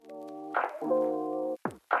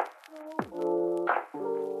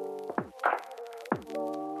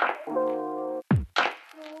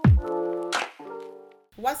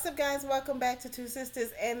What's up, guys? Welcome back to Two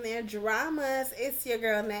Sisters and Their Dramas. It's your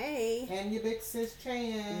girl, Nay. And your big sis,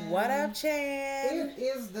 Chan. What up, Chan? It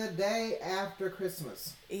is the day after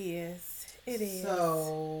Christmas. Yes, it is.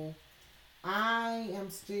 So, I am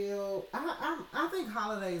still... I think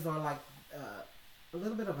holidays are like a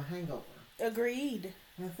little bit of a hangover. Agreed.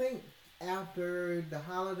 I think after the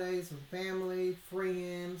holidays with family,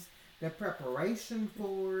 friends... the preparation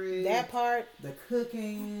for it. That part. The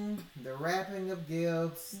cooking, the wrapping of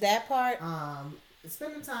gifts. That part.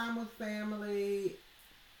 Spending time with family,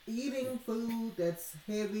 eating food that's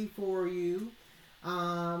heavy for you.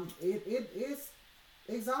 It is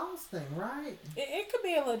exhausting, right? It could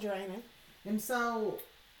be a little draining. And so,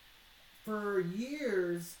 for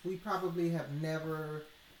years, we probably have never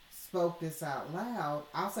spoke this out loud.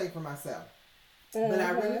 I'll say for myself. Mm-hmm. But I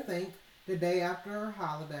really think the day after a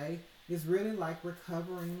holiday is really like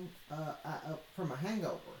recovering from a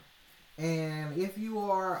hangover. And if you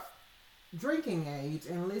are drinking age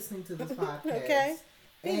and listening to this podcast okay.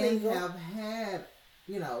 and have had,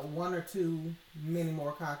 one or two many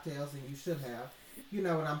more cocktails than you should have, you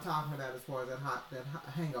know what I'm talking about as far as that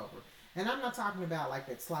hangover. And I'm not talking about like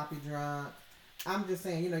that sloppy drunk. I'm just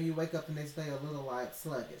saying, you wake up the next day a little like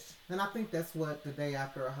sluggish. And I think that's what the day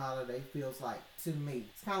after a holiday feels like to me.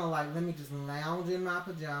 It's kind of like, let me just lounge in my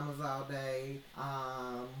pajamas all day.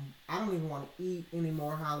 I don't even want to eat any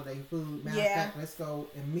more holiday food. Matter of fact, let's go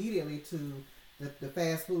immediately to the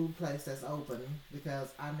fast food place that's open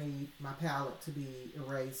because I need my palate to be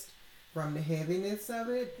erased from the heaviness of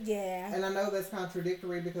it. Yeah. And I know that's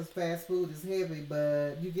contradictory because fast food is heavy,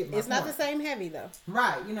 but you get my It's point. not the same heavy though.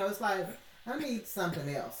 Right. It's like... I need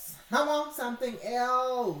something else. I want something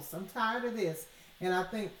else. I'm tired of this. And I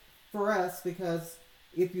think for us, because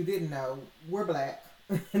if you didn't know, we're black.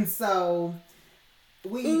 And so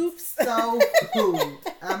we eat soul food.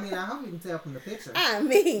 I mean, I hope you can tell from the picture.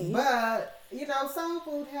 But, soul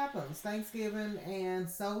food happens. Thanksgiving and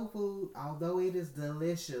soul food, although it is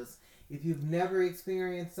delicious. If you've never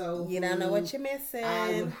experienced soul food, you don't know what you're missing.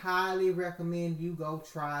 I would highly recommend you go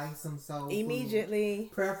try some soul food. Immediately.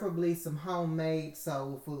 Preferably some homemade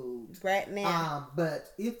soul food. Right now.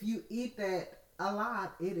 But if you eat that a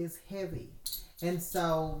lot, it is heavy. And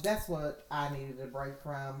so that's what I needed a break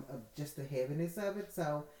from, of just the heaviness of it.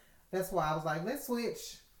 So that's why I was like, let's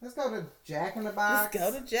switch. Let's go to Jack in the Box.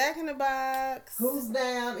 Let's go to Jack in the Box. Who's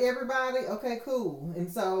down? Everybody? Okay, cool.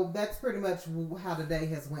 And so that's pretty much how the day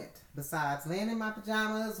has went. Besides laying in my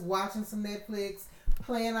pajamas, watching some Netflix,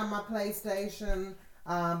 playing on my PlayStation,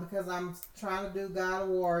 because I'm trying to do God of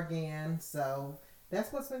War again. So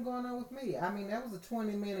that's what's been going on with me. I mean, that was a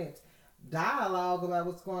 20-minute dialogue about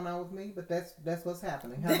what's going on with me, but that's what's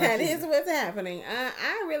happening. That is what's happening.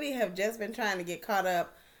 I really have just been trying to get caught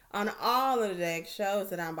up on all of the shows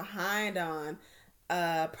that I'm behind on.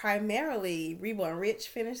 Primarily, Reborn Rich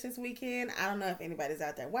finished this weekend. I don't know if anybody's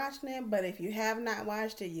out there watching it, but if you have not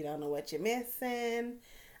watched it, you don't know what you're missing.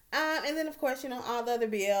 And then, of course, all the other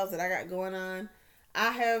BLs that I got going on.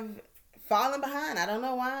 I have fallen behind. I don't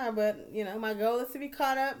know why, but, my goal is to be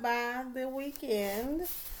caught up by the weekend.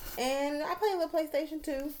 And I play a little PlayStation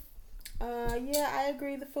too. I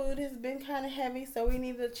agree. The food has been kind of heavy, so we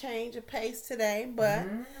need to change of pace today. But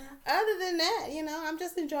other than that, I'm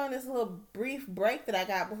just enjoying this little brief break that I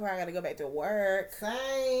got before I got to go back to work.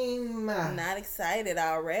 Same. I'm not excited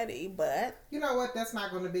already, but... You know what? That's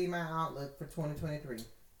not going to be my outlook for 2023.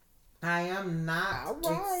 I am not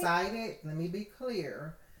excited. Let me be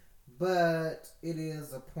clear. But it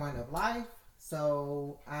is a point of life.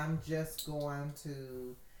 So I'm just going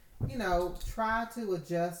to... try to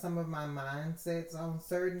adjust some of my mindsets on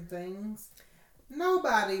certain things.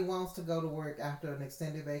 Nobody wants to go to work after an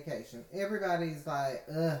extended vacation. Everybody's like,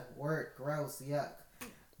 ugh, work, gross, yuck.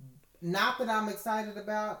 Not that I'm excited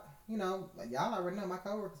about, y'all already know my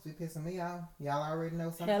coworkers be pissing me off. Y'all already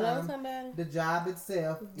know sometimes the job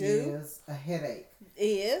itself is a headache.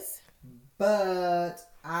 But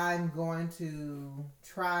I'm going to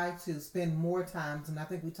try to spend more time, and I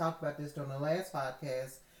think we talked about this during the last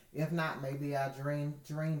podcast. If not, maybe I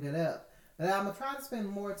dreamed it up. But I'm going to try to spend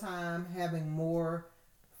more time having more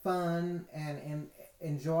fun and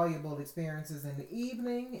enjoyable experiences in the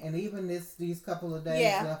evening. And even these couple of days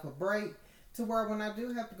left of break. To where when I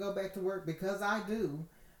do have to go back to work, because I do,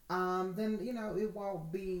 then, it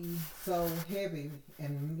won't be so heavy.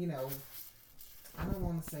 And, I don't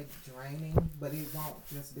want to say draining, but it won't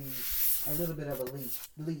just be a little bit of a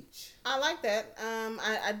leech. I like that.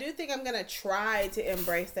 I do think I'm going to try to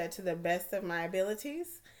embrace that to the best of my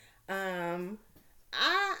abilities. I'm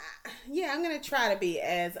going to try to be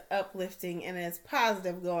as uplifting and as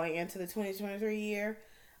positive going into the 2023 year.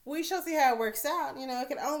 we shall see how it works out. You know, it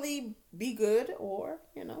can only be good or,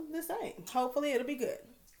 you know, the same. Hopefully it'll be good.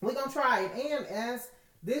 We're going to try it. And as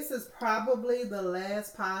this is probably the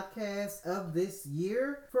last podcast of this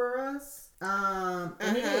year for us. And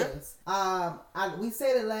it is. We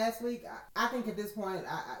said it last week. I think at this point,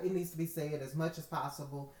 it needs to be said as much as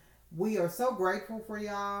possible. We are so grateful for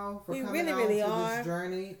y'all for coming this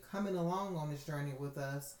journey, coming along on this journey with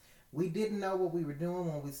us. We didn't know what we were doing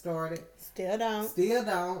when we started. Still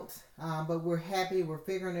don't. But we're happy. We're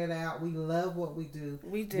figuring it out. We love what we do.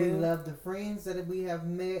 We do. We love the friends that we have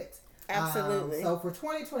met. Absolutely. So for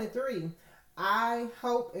 2023, I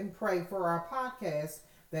hope and pray for our podcast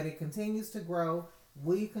that it continues to grow.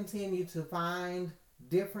 We continue to find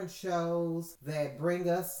different shows that bring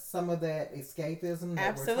us some of that escapism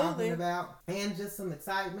that we're talking about, and just some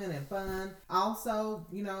excitement and fun. Also,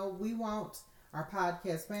 you know, we want our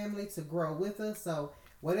podcast family to grow with us. So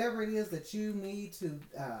whatever it is that you need to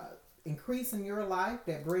increase in your life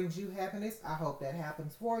that brings you happiness, I hope that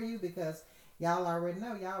happens for you, because y'all already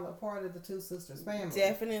know y'all are part of the Two Sisters family.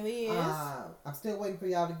 Definitely is. I'm still waiting for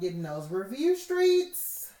y'all to get in those review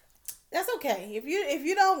streets. That's okay. If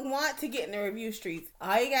you don't want to get in the review streets,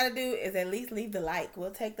 all you gotta do is at least leave the like.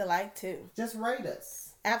 We'll take the like too. Just rate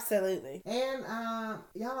us. Absolutely. And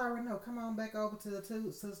y'all already know. Come on back over to the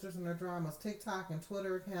Two Sisters and Their Dramas TikTok and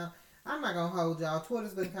Twitter account. I'm not gonna hold y'all.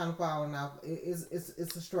 Twitter's been kind of falling off.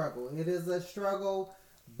 It's a struggle. It is a struggle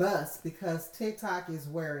bus because TikTok is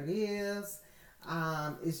where it is.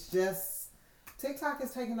 It's just TikTok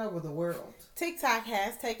has taken over the world. TikTok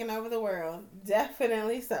has taken over the world.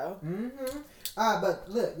 Definitely so. Mm-hmm. But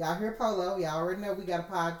look, y'all hear Polo. Y'all already know we got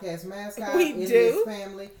a podcast mascot in this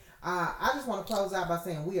family. I just want to close out by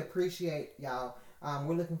saying we appreciate y'all.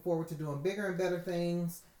 We're looking forward to doing bigger and better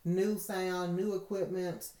things, new sound, new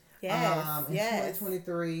equipment. Yes, in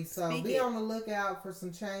 2023. So be on the lookout for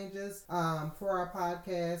some changes for our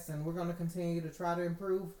podcast, and we're going to continue to try to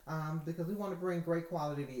improve because we want to bring great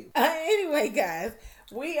quality to you. Anyway, guys,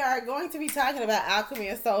 we are going to be talking about Alchemy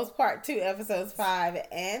of Souls Part 2, Episodes 5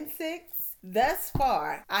 and 6. Thus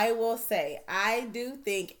far, I will say, I do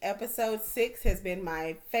think episode 6 has been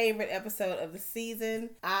my favorite episode of the season.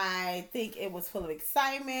 I think it was full of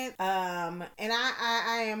excitement. And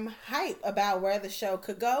I am hype about where the show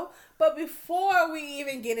could go. But before we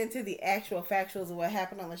even get into the actual factuals of what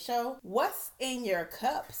happened on the show, what's in your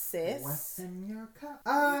cup, sis? What's in your cup?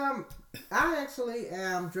 I actually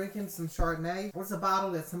am drinking some Chardonnay. It's a bottle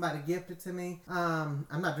that somebody gifted to me. I'm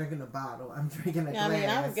not drinking a bottle. I'm drinking a glass. I mean,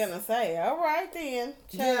 I was gonna say, all right then.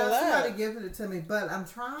 Somebody gifted it to me, but I'm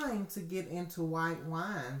trying to get into white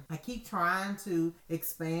wine. I keep trying to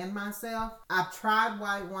expand myself. I've tried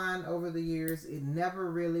white wine over the years. It never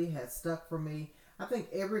really has stuck for me. I think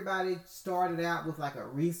everybody started out with like a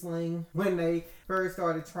Riesling when they first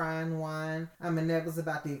started trying wine. I mean, that was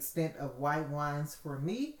about the extent of white wines for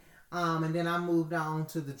me. And then I moved on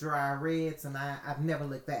to the dry reds, and I've never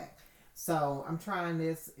looked back. So I'm trying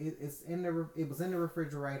this. It was in the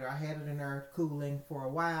refrigerator. I had it in there cooling for a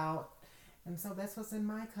while, and so that's what's in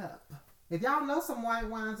my cup. If y'all know some white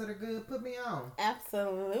wines that are good, put me on.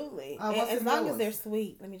 Absolutely. As long as they're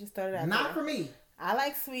sweet. Let me just start it out. Not for me. I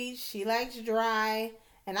like sweet. She likes dry.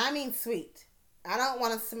 And I mean sweet. I don't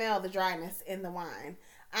want to smell the dryness in the wine.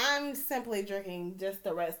 I'm simply drinking just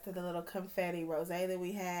the rest of the little confetti rosé that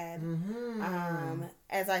we had. Mm-hmm.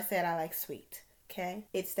 As I said, I like sweet. Okay?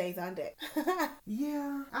 It stays on deck.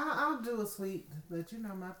 Yeah, I'll do a sweet, but you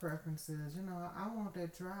know my preferences. You know, I want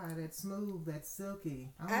that dry, that smooth, that silky.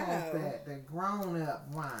 I want that grown up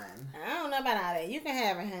wine. I don't know about all that. You can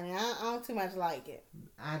have it, honey. I don't too much like it.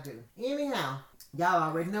 I do. Anyhow, y'all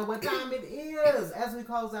already know what time it is as we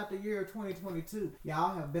close out the year of 2022.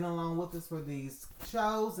 Y'all have been along with us for these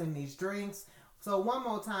shows and these drinks. So one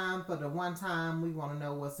more time, for the one time, we want to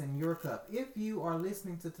know what's in your cup. If you are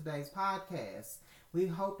listening to today's podcast, we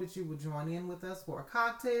hope that you will join in with us for a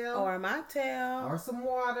cocktail. Or a mocktail. Or some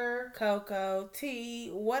water. Cocoa, tea,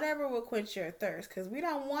 whatever will quench your thirst. Because we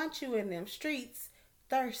don't want you in them streets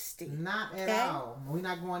thirsty. Not at all. We're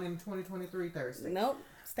not going into 2023 thirsty. Nope.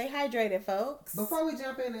 Stay hydrated, folks. Before we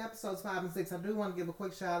jump into episodes 5 and 6, I do want to give a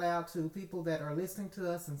quick shout out to people that are listening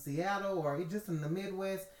to us in Seattle or just in the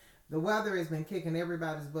Midwest. The weather has been kicking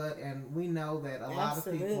everybody's butt, and we know that a lot of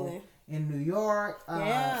people in New York,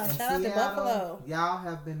 and shout out to Buffalo. Y'all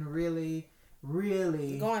have been really,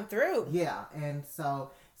 really going through. Yeah, and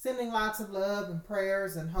so sending lots of love and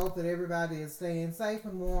prayers, and hope that everybody is staying safe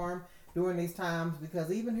and warm during these times, because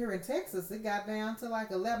even here in Texas, it got down to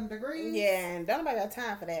like 11 degrees. Yeah, and don't nobody got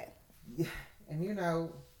time for that. Yeah, and you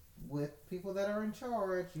know, with people that are in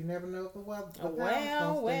charge, you never know if the weather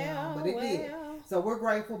down. But it did. So we're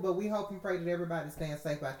grateful, but we hope and pray that everybody's staying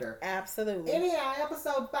safe out there. Absolutely. Anyhow,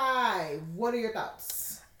 episode 5. What are your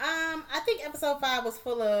thoughts? I think episode 5 was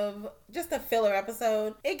full of just a filler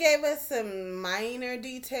episode. It gave us some minor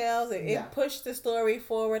details. It pushed the story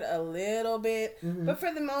forward a little bit. But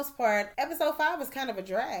for the most part, episode 5 was kind of a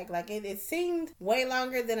drag. Like, it seemed way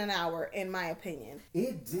longer than an hour, in my opinion.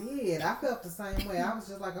 It did. I felt the same way. I was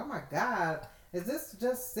just like, oh my God. Is this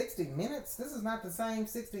just 60 minutes? This is not the same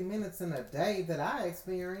 60 minutes in a day that I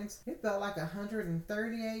experienced. It felt like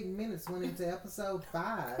 138 minutes went into episode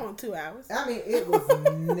 5. Come on, 2 hours. I mean, it was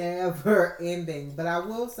never ending. But I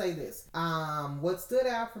will say this. What stood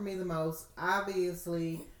out for me the most,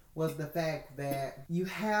 obviously, was the fact that you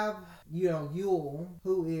have, Yul,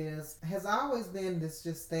 who has always been this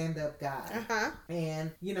just stand-up guy.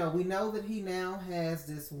 And, we know that he now has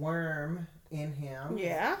this worm in him.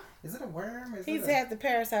 Yeah. Is it a worm? He's had the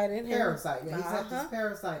parasite in him. Parasite, yeah. He's had this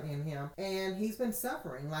parasite in him. And he's been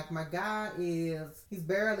suffering. Like, my guy he's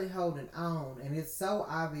barely holding on. And it's so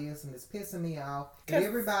obvious and it's pissing me off. And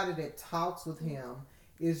everybody that talks with him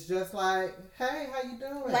is just like, hey, how you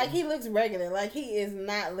doing? Like, he looks regular. Like, he is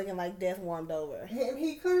not looking like death warmed over. And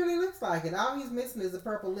he clearly looks like it. All he's missing is the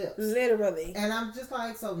purple lips. Literally. And I'm just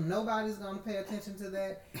like, so nobody's going to pay attention to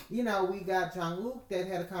that. We got Jung-wook that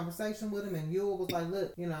had a conversation with him, and Yul was like,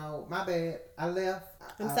 look, my bad. I left.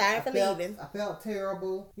 I'm sorry for leaving. I felt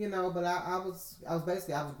terrible, but I was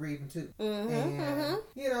grieving too. And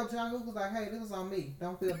Jung-wook was like, hey, this was on me.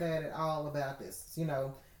 Don't feel bad at all about this.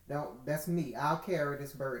 That's me. I'll carry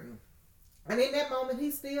this burden. And in that moment,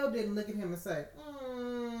 he still didn't look at him and say,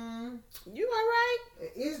 you all right?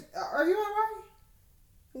 Are you all right?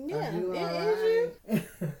 Yeah, is you?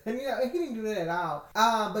 And he didn't do that at all.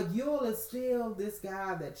 But Yul is still this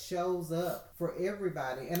guy that shows up for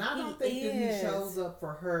everybody. And I don't think that he shows up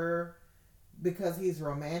for her because he's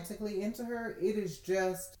romantically into her. It is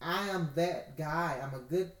just, I am that guy. I'm a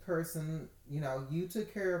good person. You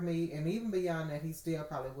took care of me. And even beyond that, he still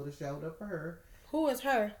probably would have showed up for her. Who is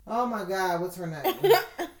her? Oh my God, what's her name?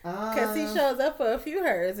 Because he shows up for a few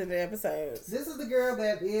hers in the episodes. This is the girl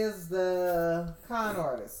that is the con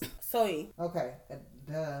artist. Soyi. Okay.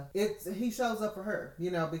 He shows up for her,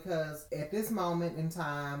 because at this moment in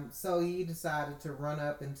time, Soyi decided to run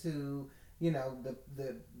up into,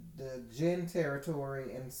 the Jin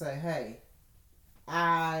territory and say, hey,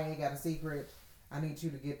 I got a secret. I need you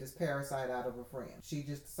to get this parasite out of a friend. She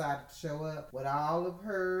just decided to show up with all of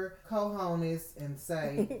her cojones and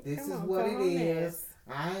say, this is what it is.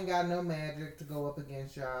 I ain't got no magic to go up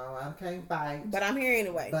against y'all. I can't fight. But I'm here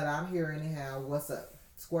anyway. But I'm here anyhow. What's up?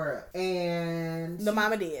 Square up. And the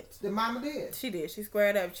mama did. The mama did. She did. She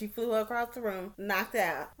squared up. She flew her across the room, knocked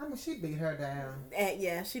out. I mean, she beat her down. And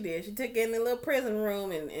yeah, she did. She took her in the little prison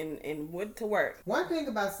room and went to work. One thing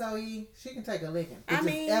about Soyi, she can take a licking.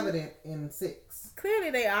 It's evident in 6.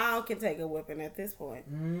 Clearly, they all can take a whipping at this point.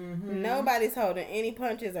 Mm-hmm. Nobody's holding any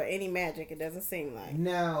punches or any magic, it doesn't seem like.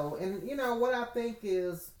 No. And, what I think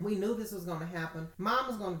is, we knew this was going to happen. Mom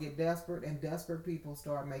was going to get desperate, and desperate people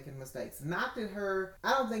start making mistakes. Not that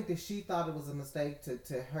I don't think that she thought it was a mistake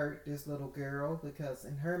to hurt this little girl, because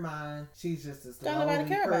in her mind, she's just this lonely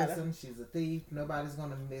person. She's a thief. Nobody's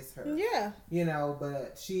going to miss her. Yeah.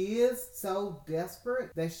 But she is so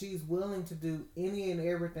desperate that she's willing to do any and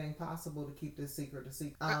everything possible to keep this secret a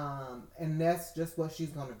secret. And that's just what she's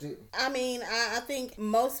going to do. I mean, I think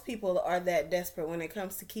most people are that desperate when it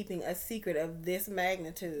comes to keeping a secret of this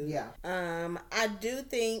magnitude. Yeah. I do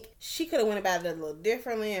think she could have went about it a little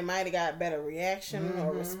differently and might have got better reaction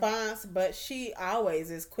or response, but she always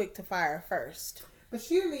is quick to fire first. But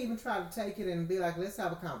she didn't even try to take it and be like, let's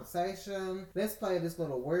have a conversation. Let's play this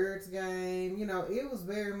little words game. It was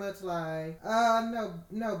very much like, no,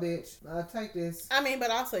 bitch. Take this. I mean, but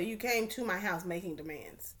also, you came to my house making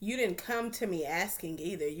demands. You didn't come to me asking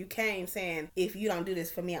either. You came saying, if you don't do this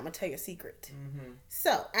for me, I'm going to tell you a secret. Mm-hmm.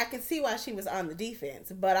 So, I can see why she was on the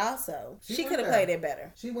defense. But also, she could have played it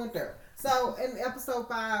better. She went there. So, in episode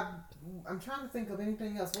 5, I'm trying to think of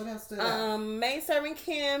anything else. What else stood out? Maid servant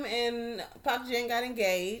Kim and Park Jin got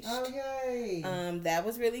engaged. Oh, yay. That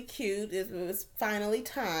was really cute. It was finally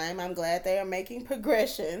time. I'm glad they are making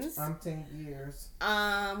progressions. 10 years.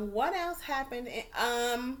 What else happened?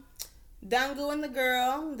 Dangu and the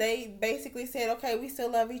girl, they basically said, okay, we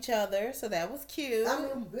still love each other, so that was cute. I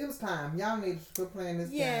mean, it was time. Y'all needed to quit playing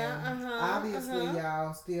this game. Obviously,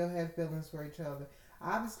 y'all still had feelings for each other.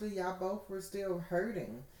 Obviously, y'all both were still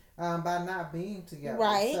hurting by not being together.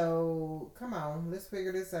 Right. So, come on, let's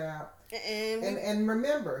figure this out. And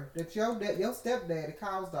remember that your stepdaddy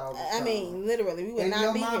caused all this. I mean, literally, we would and not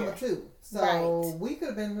your be mama here. too. So Right. we could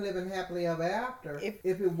have been living happily ever after if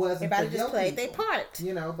it wasn't everybody for just your played people. their part.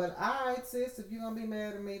 You know, but all right, sis, if you're gonna be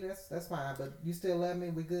mad at me, that's fine. But you still love me.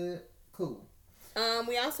 We good. Cool.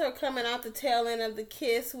 We also are coming out the tail end of the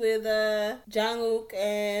kiss with Jungkook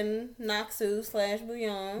and Naksu /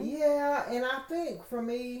 Booyeon. Yeah, and I think for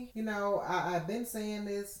me, you know, I've been saying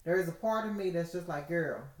this. There's a part of me that's just like,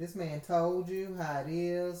 girl, this man told you how it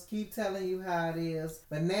is. Keep telling you how it is.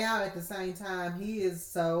 But now at the same time, he is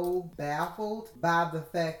so baffled by the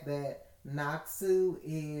fact that Naksu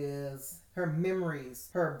is her memories,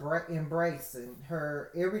 her embracing,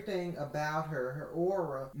 her everything about her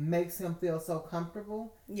aura makes him feel so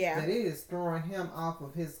comfortable. Yeah. That it is throwing him off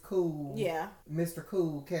of his cool, Mr.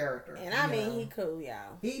 Cool character. And I mean, he cool,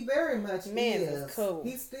 y'all. He very much is cool.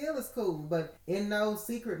 He still is cool, but in those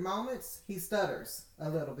secret moments, he stutters a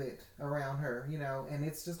little bit around her, you know, and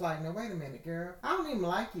it's just like, no, wait a minute, girl. I don't even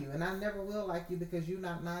like you, and I never will like you because you're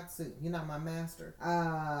not Naksu. You're not my master.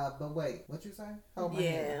 But wait, what you say? Hold my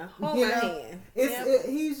hand. Hold my hand.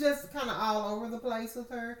 He's just kind of all over the place with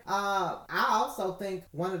her. I also think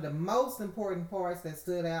one of the most important parts that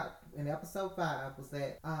stood out in episode 5 was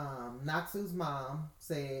that Naksu's mom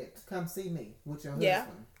said, "Come see me with your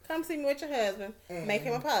husband." Come see me with your husband. And make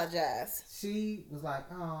him apologize. She was like,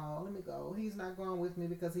 "Oh, let me go. He's not going with me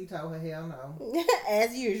because he told her hell no."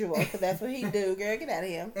 As usual, because that's what he do. Girl, get out of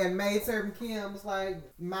here. And Maid Servant Kim was like,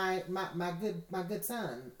 my good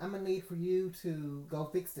son, I'm gonna need for you to go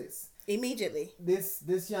fix this. Immediately.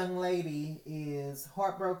 This young lady is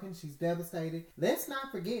heartbroken. She's devastated. Let's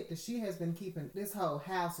not forget that she has been keeping this whole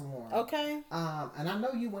house warm. Okay. And I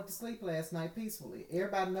know you went to sleep last night peacefully.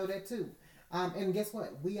 Everybody know that too. And guess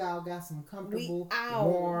what? We all got some comfortable,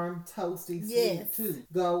 warm, toasty sleep too.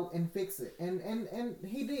 Go and fix it. And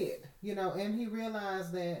he did. You know, and he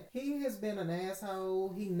realized that he has been an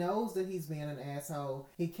asshole. He knows that he's been an asshole.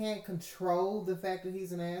 He can't control the fact that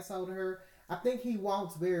he's an asshole to her. I think he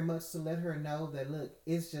wants very much to let her know that, look,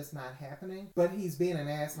 it's just not happening. But he's being an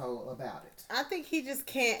asshole about it. I think he just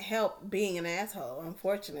can't help being an asshole,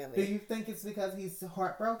 unfortunately. Do you think it's because he's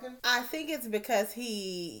heartbroken? I think it's because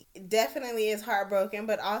he definitely is heartbroken,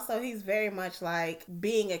 but also he's very much like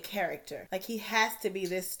being a character. Like, he has to be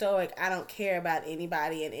this stoic, I don't care about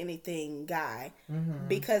anybody and anything guy. Mm-hmm.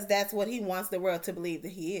 Because that's what he wants the world to believe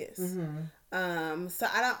that he is. Mm-hmm. So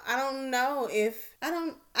I don't know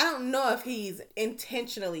if he's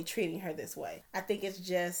intentionally treating her this way. I think it's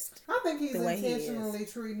just I think he's intentionally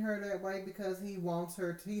treating her that way because he wants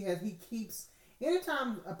her to, he keeps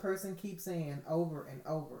anytime a person keeps saying over and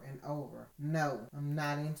over and over, no, I'm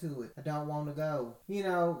not into it. I don't want to go. You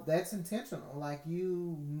know, that's intentional. Like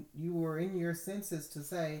you were in your senses to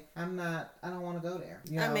say, I don't want to go there.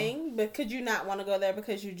 You know? I mean, but could you not want to go there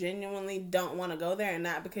because you genuinely don't want to go there and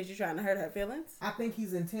not because you're trying to hurt her feelings? I think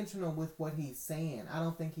he's intentional with what he's saying. I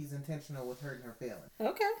don't think he's intentional with hurting her feelings.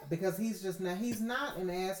 Okay. Because he's not an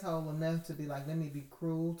asshole enough to be like, let me be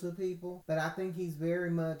cruel to people. But I think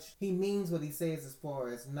he means what he says as far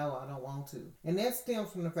as, no, I don't want to. And that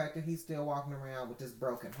stems from the fact that he's still walking around with this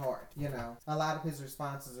broken heart. You know, a lot of his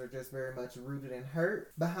responses are just very much rooted in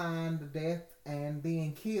hurt behind the death and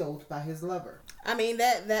being killed by his lover. I mean,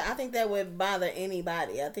 that I think that would bother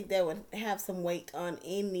anybody. I think that would have some weight on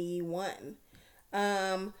anyone.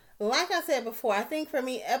 Like I said before, I think for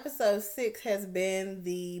me, episode 6 has been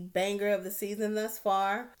the banger of the season thus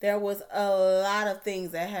far. There was a lot of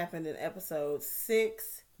things that happened in episode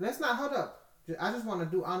 6. Let's not hold up. I just want to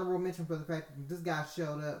do honorable mention for the fact that this guy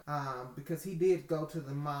showed up because he did go to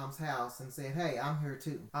the mom's house and said, hey, I'm here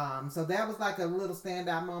too. So that was like a little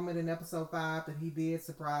standout moment in episode 5 that he did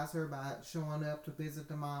surprise her by showing up to visit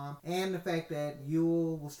the mom. And the fact that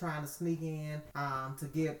Yul was trying to sneak in to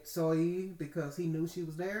get Soyi because he knew she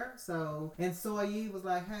was there. And Soyi was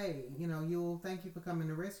like, hey, you know, Yul, thank you for coming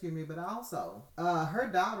to rescue me. But also, her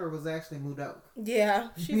daughter was actually Mudok. Yeah,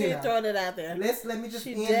 she did throw it out there. Let me just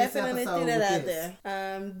end this episode with this. There.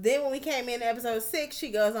 Then when we came in episode 6,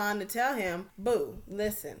 she goes on to tell him, boo,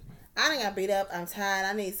 listen, I done got beat up. I'm tired.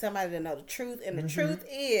 I need somebody to know the truth. And the truth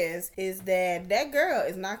is that girl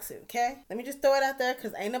is Naksu, okay? Let me just throw it out there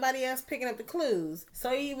because ain't nobody else picking up the clues.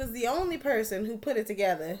 So he was the only person who put it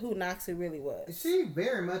together who Naksu really was. She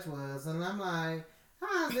very much was. And I'm like,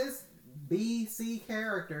 how is this BC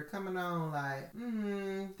character coming on like,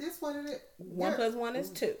 this what it is? 1 + 1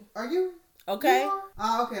 is 2. Are you? Okay.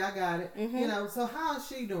 Oh, okay, I got it. Mm-hmm. You know, so how is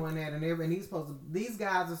she doing that? And these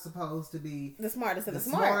guys are supposed to be the smartest of the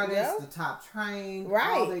smartest, smart, the top trained.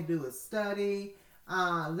 Right. All they do is study.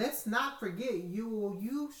 Let's not forget,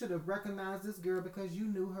 you should have recognized this girl because you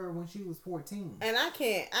knew her when she was 14. And I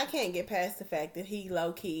can't get past the fact that he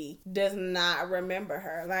low key does not remember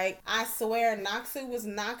her. Like, I swear Naksu was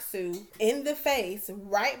Naksu in the face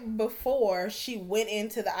right before she went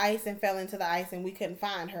into the ice and fell into the ice and we couldn't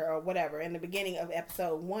find her or whatever in the beginning of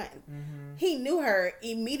episode 1. Mm-hmm. He knew her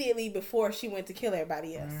immediately before she went to kill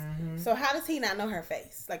everybody else. Mm-hmm. So how does he not know her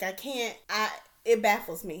face? Like, it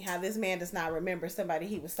baffles me how this man does not remember somebody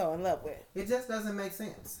he was so in love with. It just doesn't make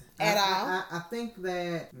sense. At all. I think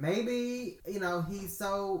that maybe, he's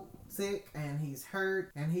so sick and he's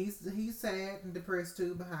hurt and he's sad and depressed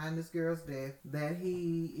too behind this girl's death that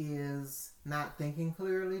he is not thinking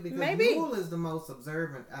clearly because Yul is the most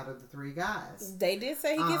observant out of the 3 guys. They did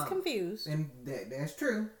say he gets confused. And that's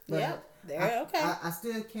true. But yeah, okay. I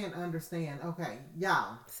still can't understand. Okay,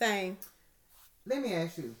 y'all. Same. Let me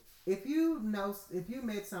ask you. If you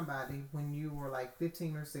met somebody when you were like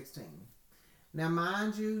 15 or 16, now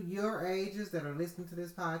mind you, your ages that are listening to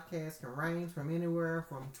this podcast can range from anywhere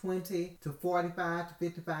from 20 to 45 to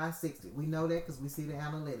 55, 60. We know that because we see the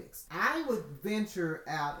analytics. I would venture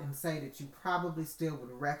out and say that you probably still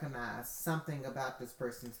would recognize something about this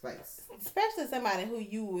person's face. Especially somebody who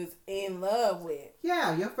you was in love with.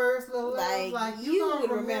 Yeah, your first little love. Like you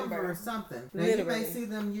would remember something. Now literally. You may see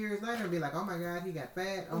them years later and be like, oh my God, he got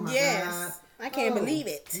fat. Oh my God. I can't believe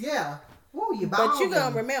it. Yeah. Ooh, but you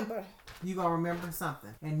gonna remember. You gonna remember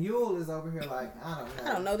something. And Yul is over here like, I don't know.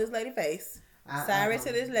 I don't know this lady face. Sorry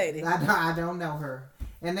to this lady. I don't know her.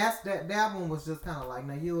 And that one was just kind of like,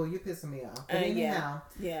 now Yul, you're pissing me off. But anyhow,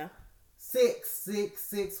 yeah.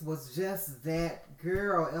 666 was just that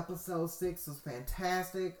girl. Episode 6 was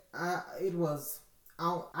fantastic.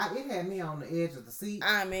 It had me on the edge of the seat.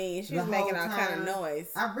 I mean, she was making all kind of noise.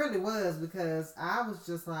 I really was because I was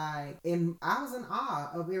just like, I was in awe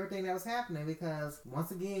of everything that was happening because once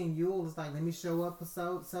again, Yul was like, let me show up for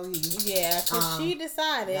Sohee. Yeah, because she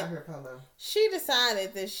decided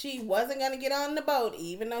that she wasn't going to get on the boat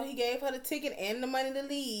even though he gave her the ticket and the money to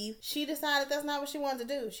leave. She decided that's not what she wanted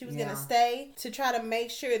to do. She was going to stay to try to make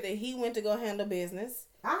sure that he went to go handle business.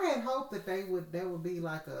 I had hoped that there would be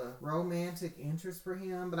like a romantic interest for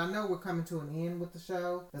him, but I know we're coming to an end with the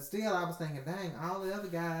show. But still, I was thinking, dang, all the other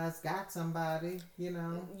guys got somebody,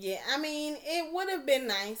 Yeah, I mean, it would have been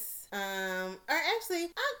nice. Or actually,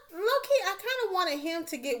 low-key, I kind of wanted him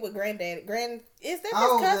to get with Granddaddy. Is that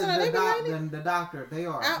his cousin? Are they related? The doctor, they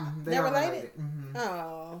are. They're related? Mm-hmm.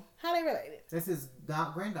 Oh, how they related? That's his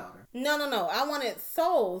granddaughter. No. I wanted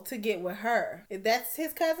Soul to get with her. If that's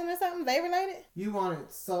his cousin or something, they related? You wanted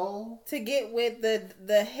Soul? To get with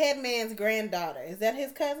the headman's granddaughter. Is that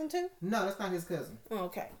his cousin too? No, that's not his cousin.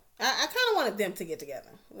 Okay. I kind of wanted them to get together.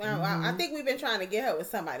 I think we've been trying to get her with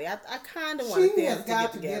somebody. I kind of wanted them to get together. She has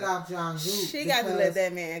got to get off Jong-Gook. She got to let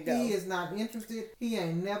that man go. He is not interested. He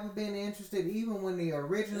ain't never been interested. Even when the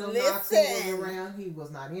original Nazi was around, he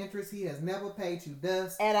was not interested. He has never paid you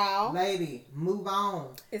dust. At all. Lady, move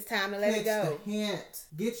on. It's time to let it go. The hint.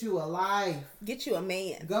 Get you a life. Get you a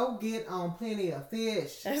man. Go get on Plenty of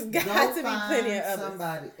Fish. There's got to be plenty of others.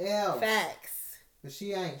 Somebody else. Facts. But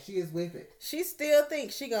she ain't. She is with it. She still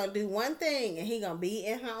thinks she gonna do one thing and he gonna be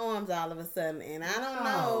in her arms all of a sudden. And I don't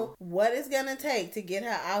know what it's gonna take to get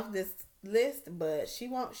her off this list, but she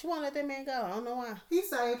won't let that man go. I don't know why. He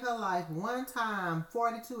saved her life one time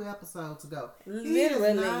 42 episodes ago. Literally. He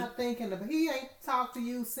is not thinking about. He ain't talked to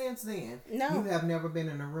you since then. No. You have never been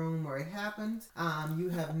in a room where it happened. You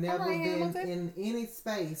have never been in any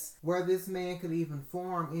space where this man could even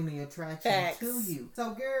form any attraction to you.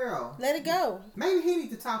 So girl, let it go. Maybe he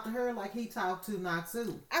need to talk to her like he talked to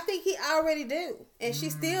Naksu. I think he already do. And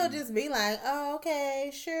she still just be like, oh,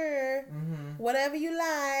 okay, sure. Whatever you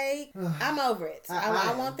like. I'm over it.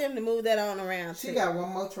 I want them to move that on around. She got one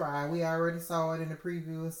more try. We already saw it in the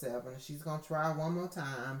preview of 7. She's gonna try one more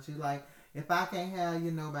time. She's like, if I can't have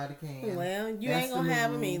you, nobody can. Well, you ain't gonna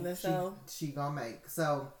have him either. So she gonna make.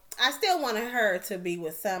 So I still wanted her to be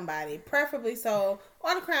with somebody, preferably so,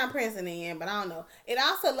 or the Crown Prince in the end, but I don't know. It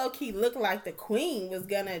also low key looked like the Queen was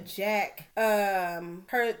gonna jack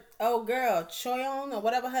her old girl Choyeon or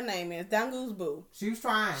whatever her name is, Dangu's boo. She was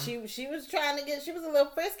trying. She was trying to get. She was a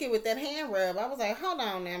little frisky with that hand rub. I was like, hold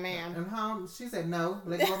on now, ma'am. And she said no.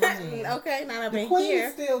 Let go of my hand. Okay, not up in here. The Queen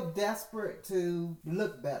is still desperate to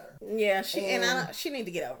look better. Yeah, she need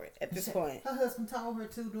to get over it at this point. Her husband told her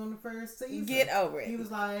to during the first season. Get over it. He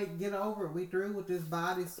was like, get over it. We through with this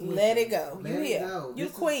body switching. Let it go. Let it go. You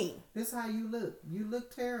queen. This is how you look. You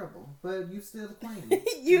look terrible, but you still the queen.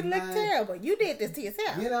 You look terrible. You did this to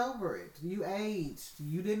yourself. over it. You aged.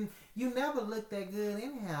 You never looked that good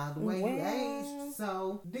anyhow, the way you aged.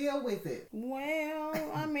 So deal with it.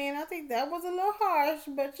 Well, I mean, I think that was a little harsh,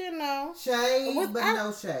 but you know. Shade,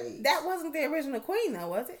 no shade. That wasn't the original queen, though,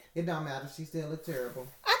 was it? It don't matter. She still looked terrible.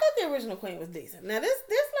 I thought the original queen was decent. Now, this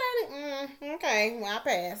lady, okay, well, I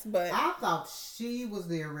passed, but... I thought she was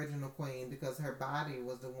the original queen because her body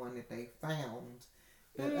was the one that they found.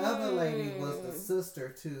 The other lady was the sister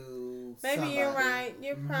to Maybe somebody. You're right.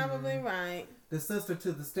 You're probably right. The sister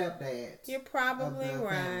to the stepdad. You're probably of the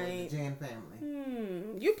right. Family, the Jen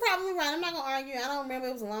family. You're probably right. I'm not going to argue. I don't remember.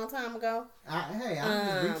 It was a long time ago. I'm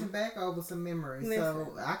just reaching back over some memories.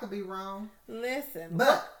 So I could be wrong. Listen.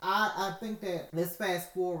 But I think that let's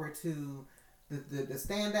fast forward to the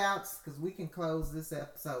standouts, because we can close this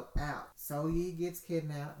episode out. Soyi gets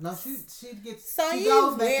kidnapped. No, she gets. Soyi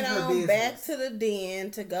goes went back to her on business. back to the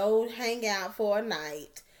den to go hang out for a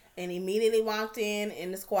night, and immediately walked in,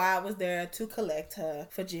 and the squad was there to collect her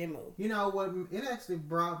for Jinmu. You know what? It actually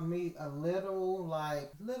brought me a little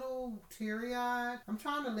teary-eyed. I'm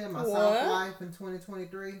trying to live my soft life in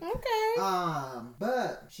 2023. Okay.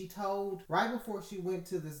 But she told, right before she went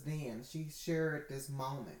to this den, she shared this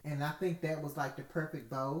moment. And I think that was like the perfect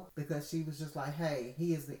bow, because she was just like, hey,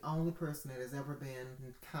 he is the only person that has ever been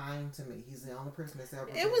kind to me. He's the only person that's ever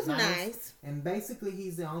been nice. And basically,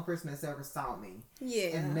 he's the only person that's ever saw me.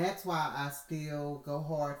 Yeah. And that's why I still go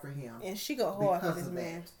hard for him. And she go hard for this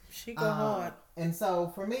man. She go hard. And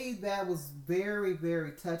so for me, that was very,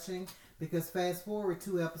 very touching, because fast forward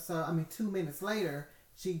 2 minutes later,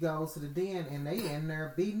 she goes to the den and they in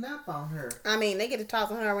there beating up on her. I mean, they get to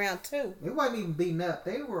tossing her around too. It wasn't even beating up.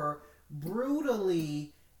 They were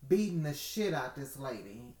brutally beating the shit out this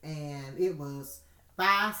lady. And it was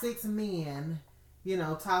 5-6 men,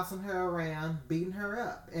 tossing her around, beating her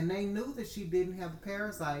up. And they knew that she didn't have the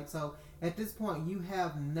parasite. So at this point, you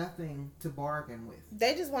have nothing to bargain with.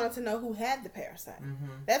 They just wanted to know who had the parasite.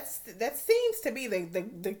 Mm-hmm. That seems to be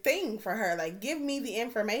the thing for her. Like, give me the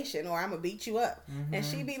information or I'm going to beat you up. Mm-hmm. And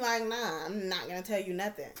she be like, nah, I'm not going to tell you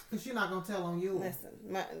nothing. Because she's not going to tell on you. Listen,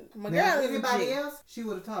 my now, girl if anybody else, she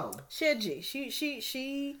would have told. She a G.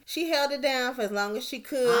 She held it down for as long as she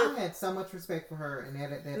could. I had so much respect for her in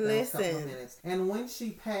that couple of minutes. And when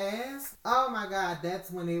she passed, oh my God,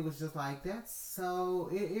 that's when it was just like, that's so,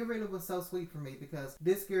 it really was so sweet for me, because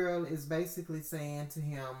this girl is basically saying to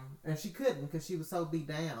him, and she couldn't because she was so beat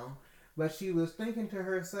down, but she was thinking to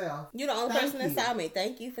herself, you're the only person that saw me.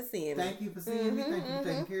 Thank you for seeing me. Thank you for seeing me. Thank you for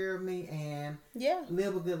taking care of me, and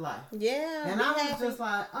live a good life. Yeah. And I was just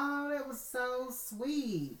like, oh, that was so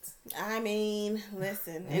sweet. I mean,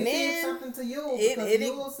 listen. And it did something to Yul, because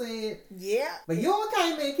Yul said, yeah. But Yul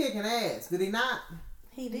came in kicking ass, did he not?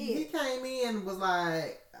 He did. He came in and was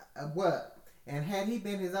like, what? And had he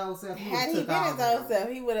been his old self, he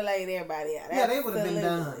would have laid everybody out. Yeah, they would have been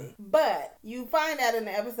done. But you find out in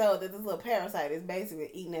the episode that this little parasite is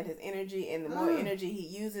basically eating at his energy, and the more energy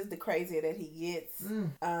he uses, the crazier that he gets.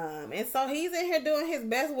 And so he's in here doing his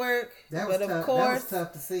best work. But of course, that was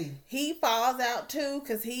tough to see. He falls out too,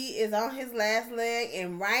 because he is on his last leg,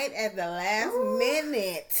 and right at the last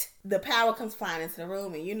minute, the power comes flying into the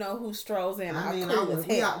room, and you know who strolls in.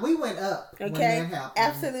 We went up. Okay, when that happened.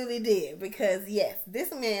 Absolutely did, because yes,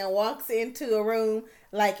 this man walks into a room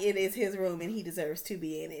like it is his room, and he deserves to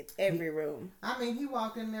be in it. Every room. I mean, he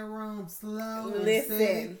walked in that room slow and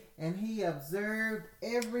steady, and he observed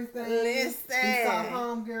everything. Listen, he saw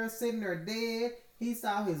homegirl sitting there dead. He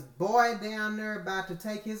saw his boy down there about to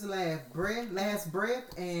take his last breath,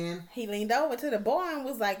 and he leaned over to the boy and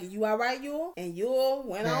was like, "You all right, Yul?" And Yul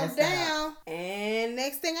went on down. And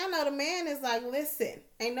next thing I know, the man is like, "Listen,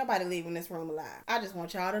 ain't nobody leaving this room alive. I just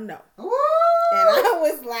want y'all to know." Woo! And I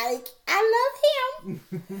was like, I love him.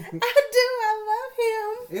 I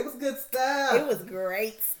love him. It was good stuff. It was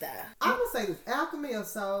great stuff. I would say this, Alchemy of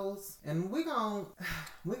Souls, and we're gonna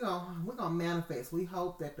manifest. We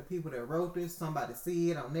hope that the people that wrote this, somebody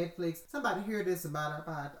see it on Netflix, somebody hear this on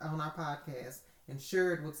our podcast, and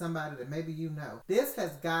share it with somebody that maybe you know. This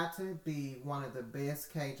has got to be one of the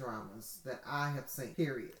best K-dramas that I have seen,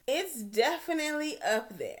 period. It's definitely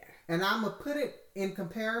up there. And I'm going to put it in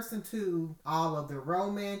comparison to all of the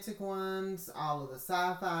romantic ones, all of the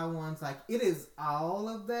sci-fi ones. Like, it is all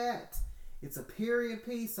of that. It's a period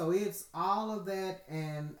piece, so it's all of that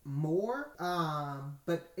and more.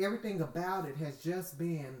 But everything about it has just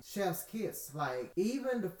been chef's kiss. Like,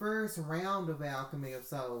 even the first round of Alchemy of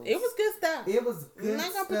Souls, it was good stuff. It was good stuff. I'm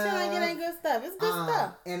not gonna pretend like it ain't good stuff. It's good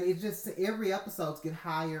stuff. And it just, every episodes get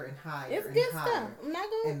higher and higher. It's and good higher. stuff. I'm not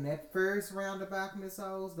gonna. And that first round of Alchemy of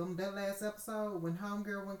Souls, that last episode when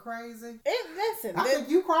Homegirl went crazy. Listen, I think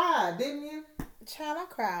you cried, didn't you? Child, I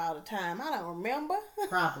cry all the time. I don't remember.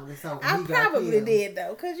 Probably. So I probably did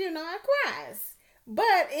though, cause I cries.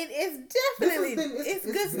 But it is definitely it's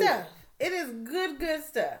good stuff. It is good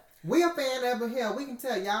stuff. We a fan of it. Hell, we can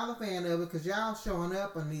tell y'all a fan of it because y'all showing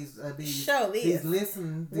up on these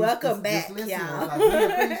listen. Welcome back, y'all. Like, we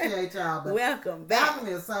appreciate y'all. But welcome back.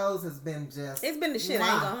 Alchemy of Souls has been it's been the shit.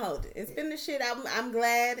 I ain't gonna hold it. It's been the shit. I'm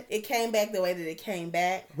glad it came back the way that it came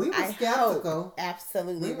back. We were skeptical.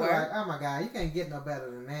 Absolutely, we were like, oh my god, you can't get no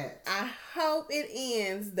better than that. I hope it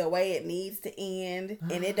ends the way it needs to end,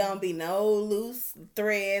 and it don't be no loose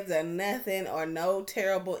threads or nothing, or no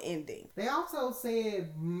terrible ending. They also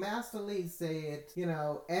said, Master Lee said,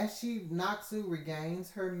 as Natsu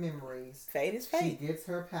regains her memories, fate is fate. She gets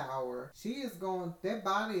her power. That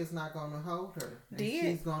body is not going to hold her. And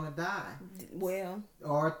she's going to die. Well.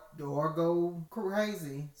 Or go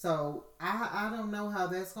crazy. So I don't know how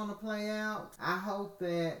that's going to play out. I hope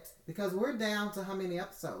that, because we're down to how many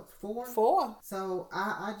episodes? 4? 4. So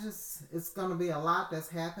I just, it's going to be a lot that's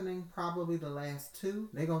happening. Probably the last 2.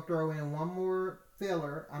 They're going to throw in one more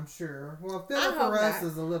filler, I'm sure. Well, filler for us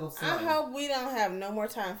is a little slow. I hope we don't have no more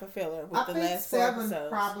time for filler with the last 4 episodes. 7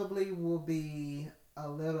 probably will be a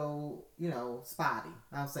little, spotty.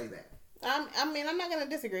 I'll say that. I'm not going to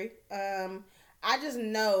disagree. I just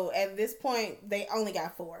know at this point they only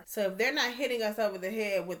got 4. So if they're not hitting us over the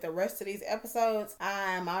head with the rest of these episodes,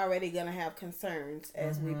 I'm already going to have concerns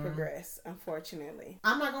as we progress, unfortunately.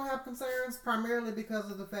 I'm not going to have concerns primarily because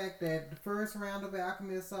of the fact that the first round of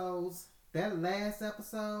Alchemy of Souls, that last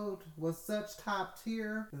episode was such top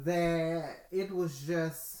tier that it was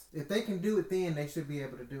just, if they can do it then, they should be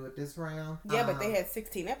able to do it this round. Yeah, but they had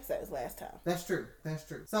 16 episodes last time. That's true.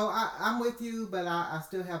 So I'm with you, but I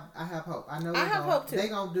still have hope. I know hope too. They're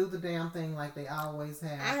going to do the damn thing like they always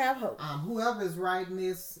have. I have hope. Whoever's writing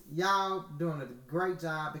this, y'all doing a great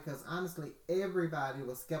job, because honestly, everybody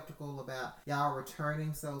was skeptical about y'all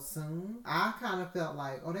returning so soon. I kind of felt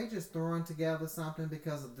like, they just throwing together something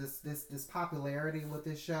because of this popularity with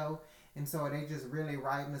this show. And so they just really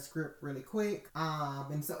writing the script really quick.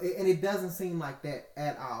 And it doesn't seem like that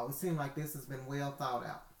at all. It seems like this has been well thought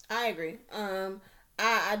out. I agree.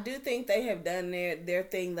 I do think they have done their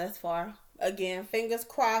thing thus far. Again, fingers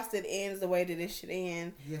crossed it ends the way that it should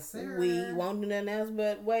end. Yes, sir. We won't do nothing else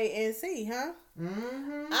but wait and see, huh?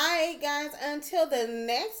 Mm-hmm. Alright, guys. Until the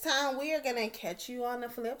next time, we are going to catch you on the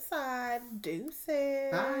flip side.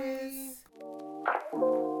 Deuces. Bye.